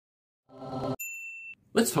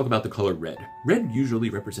Let's talk about the color red. Red usually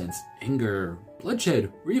represents anger,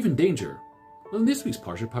 bloodshed, or even danger. Well, in this week's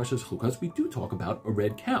Parsha, Parshas Chukat, we do talk about a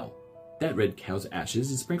red cow. That red cow's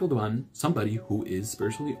ashes is sprinkled on somebody who is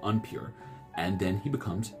spiritually impure, and then he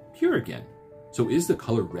becomes pure again. So is the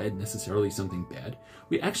color red necessarily something bad?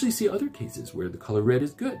 We actually see other cases where the color red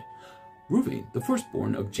is good. Reuven, the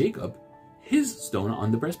firstborn of Jacob, his stone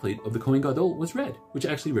on the breastplate of the Kohen Gadol was red, which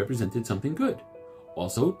actually represented something good.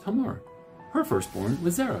 Also, Tamar, her firstborn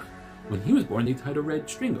was Zerach. When he was born, they tied a red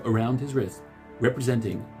string around his wrist,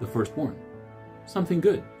 representing the firstborn. Something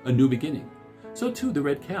good, a new beginning. So too the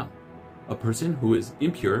red cow. A person who is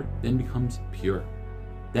impure then becomes pure.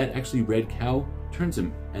 That actually red cow turns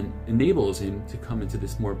him and enables him to come into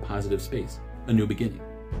this more positive space, a new beginning.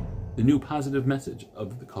 The new positive message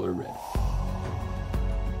of the color red.